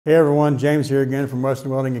Hey everyone, James here again from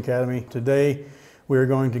Welding Academy. Today we are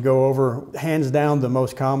going to go over, hands down, the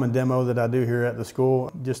most common demo that I do here at the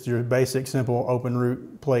school. Just your basic, simple open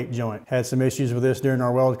root plate joint. Had some issues with this during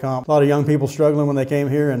our weld comp. A lot of young people struggling when they came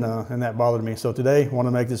here, and that bothered me. So today I want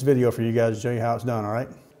to make this video for you guys to show you how it's done, all right?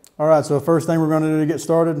 All right, so the first thing we're going to do to get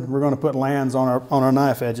started, we're going to put lands on our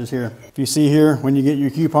knife edges here. If you see here, when you get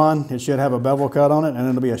your coupon, it should have a bevel cut on it, and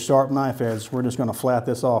it'll be a sharp knife edge. We're just going to flat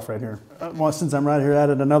this off right here. Well, since I'm right here, I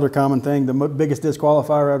added another common thing, the biggest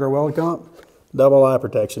disqualifier at our weld comp, double eye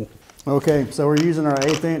protection. Okay, so we're using our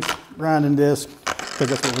 1/8 inch grinding disc, because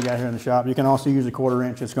that's what we got here in the shop. You can also use a 1/4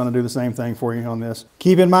 inch. It's going to do the same thing for you on this.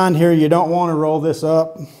 Keep in mind here, you don't want to roll this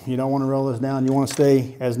up. You don't want to roll this down. You want to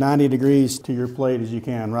stay as 90 degrees to your plate as you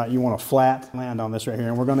can, right? You want a flat land on this right here.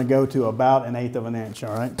 And we're going to go to about 1/8 of an inch,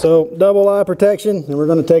 all right? So double eye protection, and we're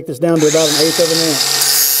going to take this down to about 1/8 of an inch.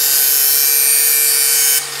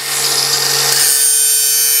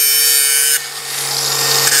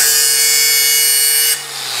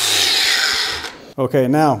 Okay,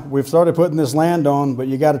 now we've started putting this land on, but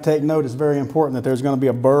you got to take note, it's very important that there's going to be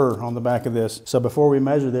a burr on the back of this. So before we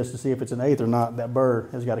measure this to see if it's 1/8 or not, that burr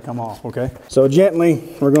has got to come off, okay? So gently,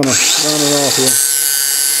 we're going to run it off here.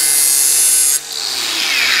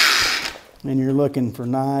 And you're looking for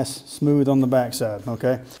nice, smooth on the backside,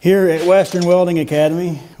 okay? Here at Western Welding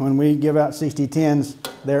Academy, when we give out 6010s,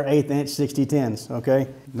 they're 1/8 inch 6010s, okay?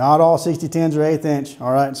 Not all 6010s are 1/8 inch,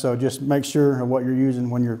 all right? So just make sure of what you're using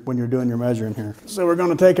when you're doing your measuring here. So we're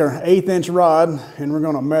gonna take our 1/8 inch rod and we're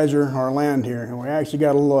gonna measure our land here. And we actually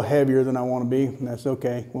got a little heavier than I wanna be, and that's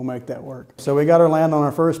okay, we'll make that work. So we got our land on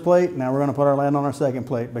our first plate, now we're gonna put our land on our second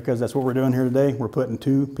plate, because that's what we're doing here today. We're putting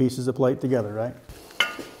two pieces of plate together, right?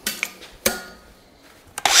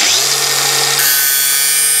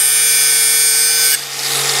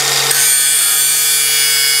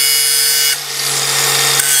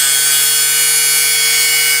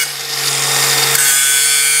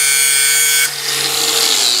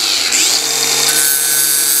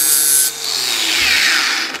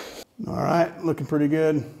 Looking pretty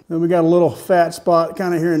good. Then we got a little fat spot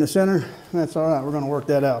kind of here in the center. That's all right, we're gonna work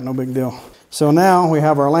that out, no big deal. So now we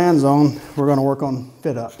have our lands on, we're gonna work on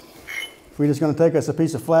fit up. We're just gonna take us a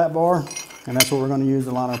piece of flat bar, and that's what we're gonna use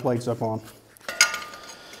to line our plates up on.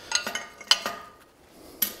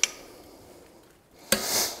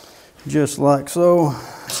 Just like so.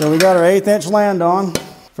 So we got our 1/8 inch land on.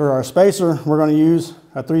 For our spacer, we're gonna use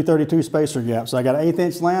a 332 spacer gap. So I got an 1/8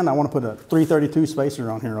 inch land, I wanna put a 332 spacer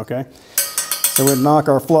on here, okay? So we knock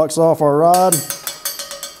our flux off our rod.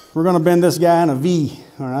 We're gonna bend this guy in a V,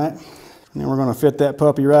 all right? And then we're gonna fit that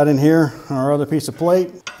puppy right in here. Our other piece of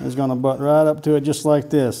plate is gonna butt right up to it just like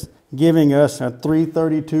this, giving us a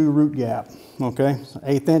 332 root gap, okay? So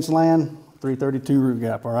 1/8 inch land, 332 root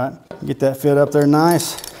gap, all right? Get that fit up there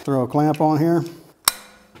nice. Throw a clamp on here.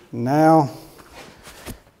 Now,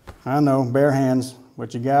 I know, bare hands,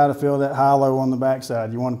 but you gotta feel that high-low on the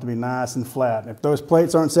backside. You want it to be nice and flat. If those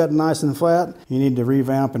plates aren't set nice and flat, you need to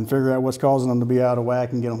revamp and figure out what's causing them to be out of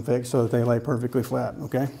whack and get them fixed so that they lay perfectly flat,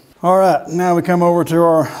 okay? All right, now we come over to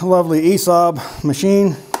our lovely ESOB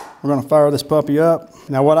machine. We're gonna fire this puppy up.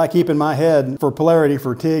 Now what I keep in my head for polarity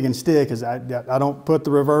for TIG and stick is I don't put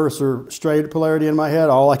the reverse or straight polarity in my head.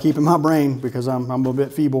 All I keep in my brain, because I'm a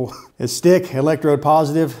bit feeble, is stick, electrode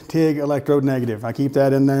positive, TIG, electrode negative. I keep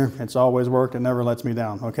that in there. It's always worked. It never lets me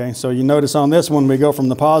down, okay? So you notice on this one, we go from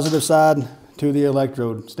the positive side to the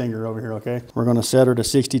electrode stinger over here, okay? We're gonna set her to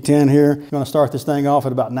 6010 here. We're gonna start this thing off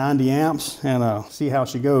at about 90 amps and see how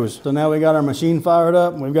she goes. So now we got our machine fired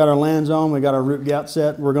up, we've got our lands on, we got our root gap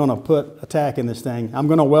set. We're gonna put a tack in this thing. I'm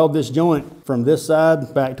gonna weld this joint from this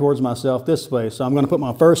side back towards myself this way. So I'm gonna put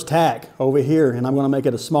my first tack over here, and I'm gonna make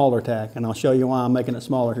it a smaller tack, and I'll show you why I'm making it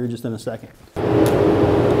smaller here just in a second.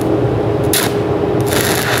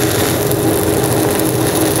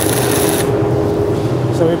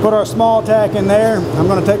 So we put our small tack in there. I'm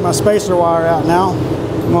gonna take my spacer wire out now.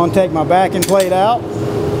 I'm gonna take my backing plate out.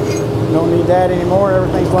 Don't need that anymore,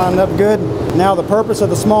 everything's lined up good. Now the purpose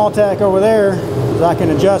of the small tack over there is I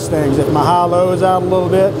can adjust things. If my high-low is out a little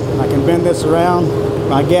bit, I can bend this around. If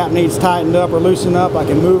my gap needs tightened up or loosened up, I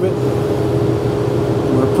can move it.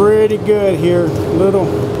 We're pretty good here. A little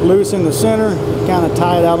loose in the center, kind of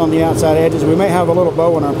tight out on the outside edges. We may have a little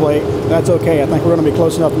bow in our plate. That's okay, I think we're gonna be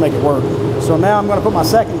close enough to make it work. So now I'm gonna put my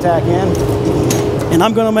second tack in, and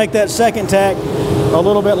I'm gonna make that second tack a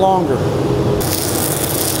little bit longer.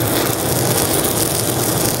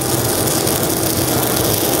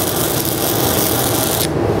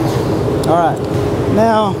 All right,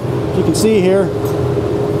 now, you can see here,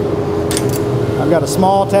 I've got a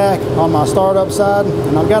small tack on my startup side,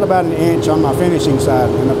 and I've got about 1 inch on my finishing side.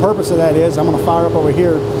 And the purpose of that is I'm going to fire up over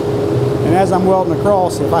here, and as I'm welding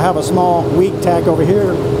across, if I have a small weak tack over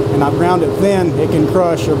here and I've ground it thin, it can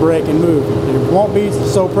crush or break and move. It won't be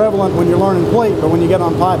so prevalent when you're learning plate, but when you get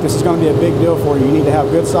on pipe, this is going to be a big deal for you. You need to have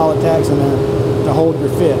good solid tacks in there to hold your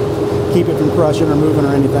fit, keep it from crushing or moving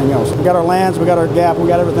or anything else. We got our lands, we got our gap, we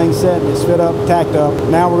got everything set, it's fit up, tacked up.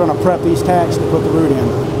 Now we're going to prep these tacks to put the root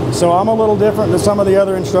in. So I'm a little different than some of the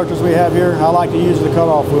other instructors we have here. I like to use the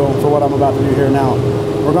cutoff wheel for what I'm about to do here now.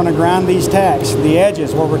 We're going to grind these tacks, the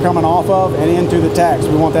edges where we're coming off of and into the tacks.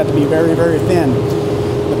 We want that to be very, very thin.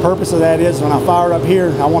 The purpose of that is when I fire up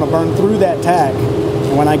here, I want to burn through that tack.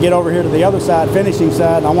 And when I get over here to the other side, finishing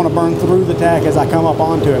side, I want to burn through the tack as I come up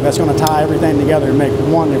onto it. That's going to tie everything together and make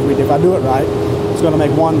one, if I do it right, it's going to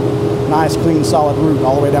make one nice, clean, solid root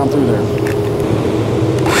all the way down through there.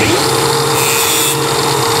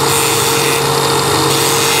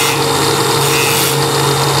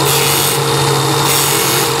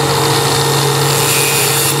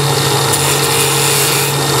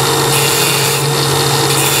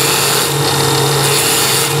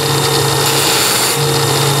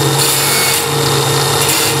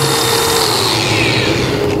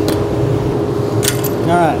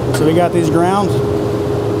 Alright, so we got these grounds,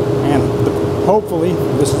 and hopefully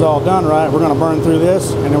this is all done right. We're going to burn through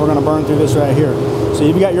this, and then we're going to burn through this right here. So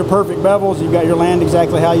you've got your perfect bevels, you've got your land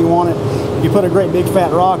exactly how you want it. If you put a great big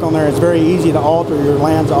fat rock on there, it's very easy to alter your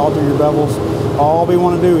lands, alter your bevels. All we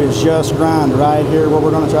want to do is just grind right here where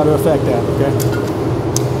we're going to try to affect that, okay?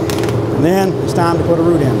 And then it's time to put a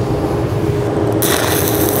root in.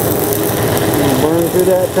 Burn through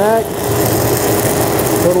that tack.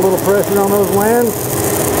 Put a little pressure on those lands.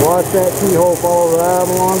 Watch that keyhole fall right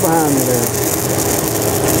along behind me there.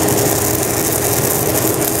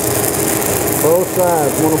 Both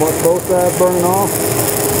sides. Want to watch both sides burning off.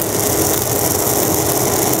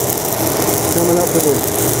 Coming up to the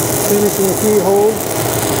finishing keyhole.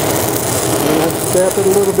 And I step it a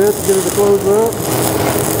little bit to get it to close up.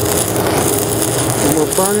 And we're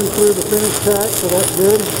burning through the finished tack, so that's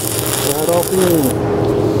good. Right off the end.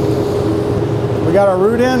 We got our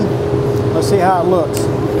root in. Let's see how it looks.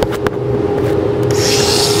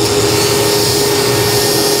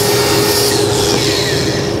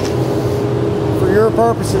 For your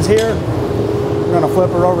purposes here, I'm going to flip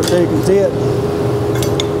her over so you can see it.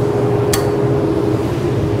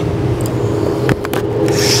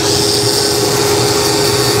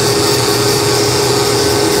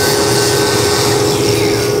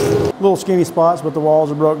 Little skinny spots, but the walls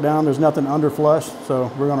are broke down. There's nothing under flush,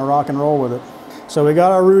 so we're going to rock and roll with it. So we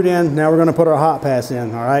got our root in. Now we're going to put our hot pass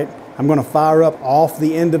in, all right? I'm going to fire up off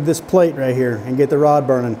the end of this plate right here and get the rod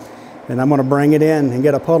burning. And I'm going to bring it in and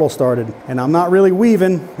get a puddle started. And I'm not really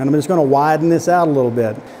weaving, and I'm just going to widen this out a little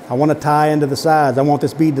bit. I want to tie into the sides. I want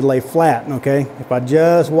this bead to lay flat, okay? If I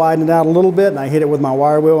just widen it out a little bit and I hit it with my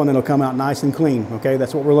wire wheel, and it'll come out nice and clean, okay?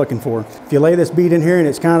 That's what we're looking for. If you lay this bead in here and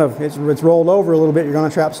it's kind of, it's rolled over a little bit, you're going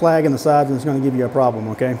to trap slag in the sides and it's going to give you a problem,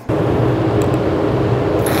 okay?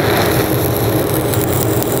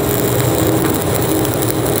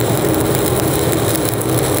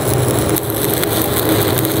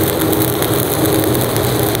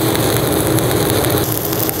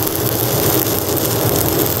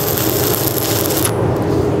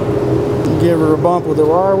 Give her a bump with the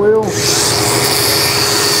wire wheel.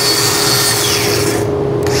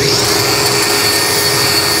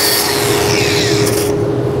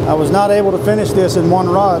 I was not able to finish this in one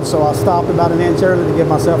rod, so I stopped about 1 inch early to give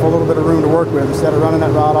myself a little bit of room to work with. Instead of running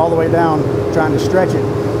that rod all the way down, trying to stretch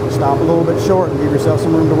it, stop a little bit short and give yourself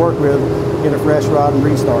some room to work with, get a fresh rod and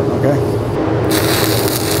restart, okay?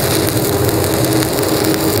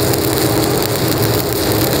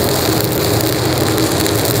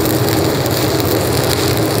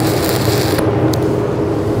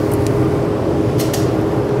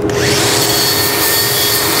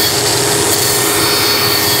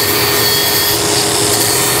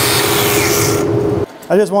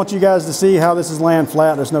 I just want you guys to see how this is laying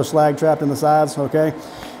flat. There's no slag trapped in the sides, okay?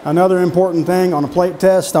 Another important thing on a plate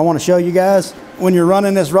test I want to show you guys. When you're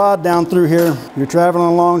running this rod down through here, you're traveling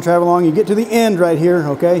along, you get to the end right here,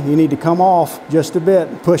 okay? You need to come off just a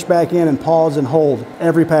bit, push back in and pause and hold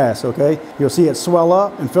every pass, okay? You'll see it swell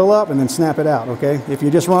up and fill up and then snap it out, okay? If you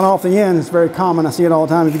just run off the end, it's very common, I see it all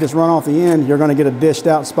the time, if you just run off the end, you're gonna get a dished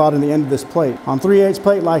out spot in the end of this plate. On 3/8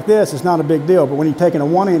 plate like this, it's not a big deal, but when you're taking a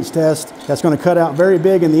 1 inch test, that's gonna cut out very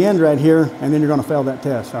big in the end right here, and then you're gonna fail that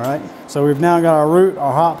test, all right? So we've now got our root,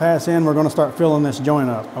 our hot pass in, we're gonna start filling this joint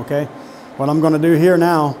up, okay? What I'm going to do here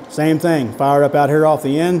now, same thing, fire up out here off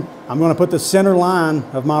the end. I'm going to put the center line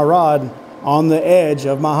of my rod on the edge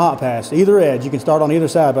of my hot pass, either edge. You can start on either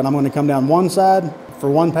side, but I'm going to come down one side for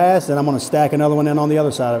one pass, and I'm going to stack another one in on the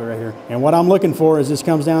other side of it right here. And what I'm looking for as this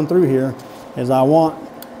comes down through here is I want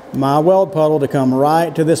my weld puddle to come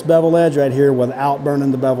right to this bevel edge right here without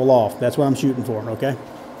burning the bevel off. That's what I'm shooting for, okay?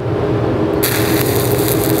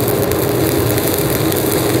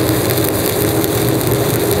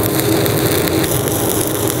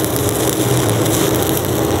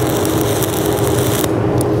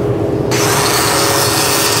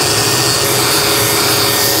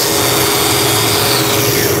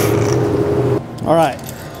 All right,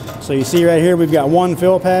 so you see right here we've got one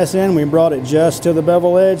fill pass in. We brought it just to the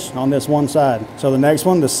bevel edge on this one side. So the next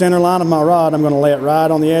one, the center line of my rod, I'm going to lay it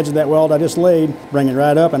right on the edge of that weld I just laid, bring it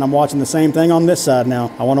right up, and I'm watching the same thing on this side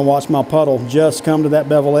now. I want to watch my puddle just come to that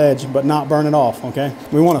bevel edge but not burn it off, okay?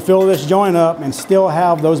 We want to fill this joint up and still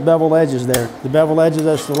have those bevel edges there. The bevel edges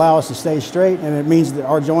just allow us to stay straight, and it means that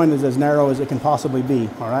our joint is as narrow as it can possibly be,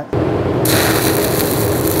 all right?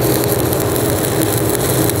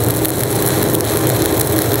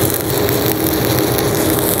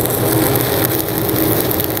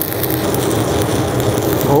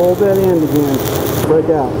 Hold that end again, break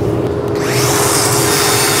out.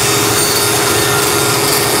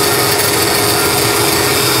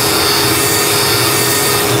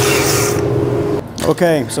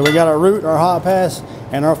 Okay, so we got our root, our hot pass,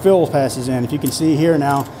 and our fill passes in. If you can see here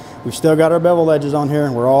now, we've still got our bevel edges on here.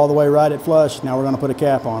 We're all the way right at flush. Now we're going to put a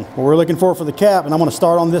cap on. What we're looking for the cap, and I'm going to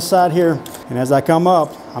start on this side here. And as I come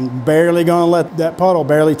up, I'm barely going to let that puddle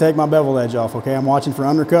barely take my bevel edge off, okay? I'm watching for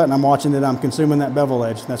undercut, and I'm watching that I'm consuming that bevel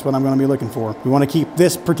edge. That's what I'm going to be looking for. We want to keep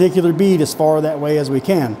this particular bead as far that way as we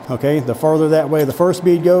can, okay? The further that way the first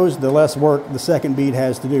bead goes, the less work the second bead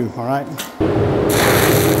has to do, all right?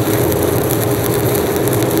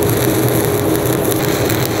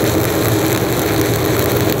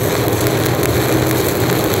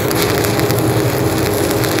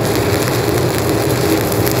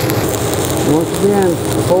 Once again,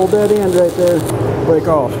 just hold that end right there, break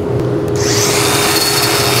off.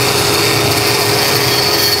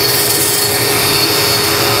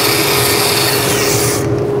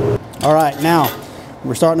 All right, now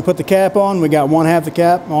we're starting to put the cap on. We got one half the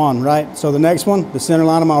cap on, right? So the next one, the center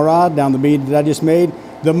line of my rod down the bead that I just made.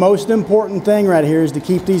 The most important thing right here is to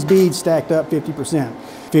keep these beads stacked up 50%.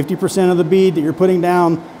 50% of the bead that you're putting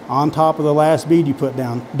down on top of the last bead you put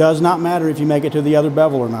down. Does not matter if you make it to the other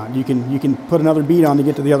bevel or not. You can put another bead on to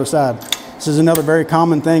get to the other side. This is another very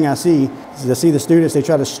common thing I see. I see the students, they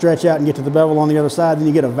try to stretch out and get to the bevel on the other side, then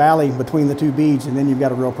you get a valley between the two beads, and then you've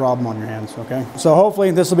got a real problem on your hands, okay? So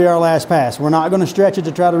hopefully this will be our last pass. We're not going to stretch it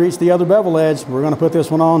to try to reach the other bevel edge. We're going to put this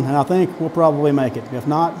one on, and I think we'll probably make it. If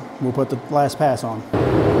not, we'll put the last pass on.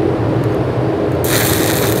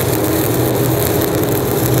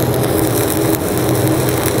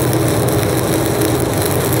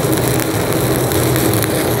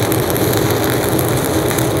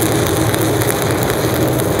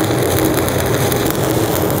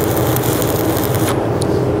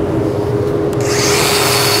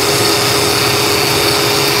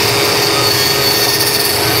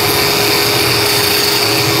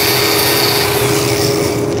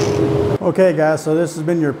 Okay guys, so this has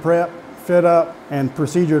been your prep, fit up, and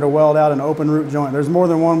procedure to weld out an open root joint. There's more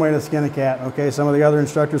than one way to skin a cat, okay? Some of the other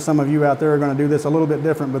instructors, some of you out there are going to do this a little bit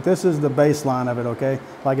different, but this is the baseline of it, okay?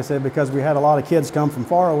 Like I said, because we had a lot of kids come from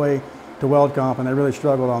far away to weld comp and they really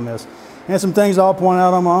struggled on this. And some things I'll point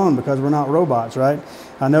out on my own because we're not robots, right?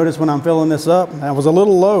 I noticed when I'm filling this up, that was a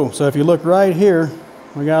little low. So if you look right here,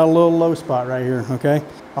 we got a little low spot right here, okay?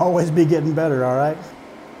 Always be getting better, all right?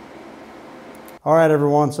 All right,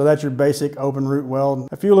 everyone, so that's your basic open root weld.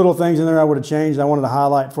 A few little things in there I would have changed. I wanted to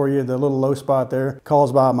highlight for you the little low spot there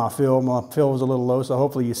caused by my fill. My fill was a little low, so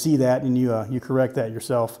hopefully you see that and you correct that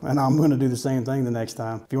yourself. And I'm going to do the same thing the next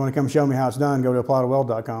time. If you want to come show me how it's done, go to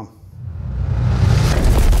applytoweld.com.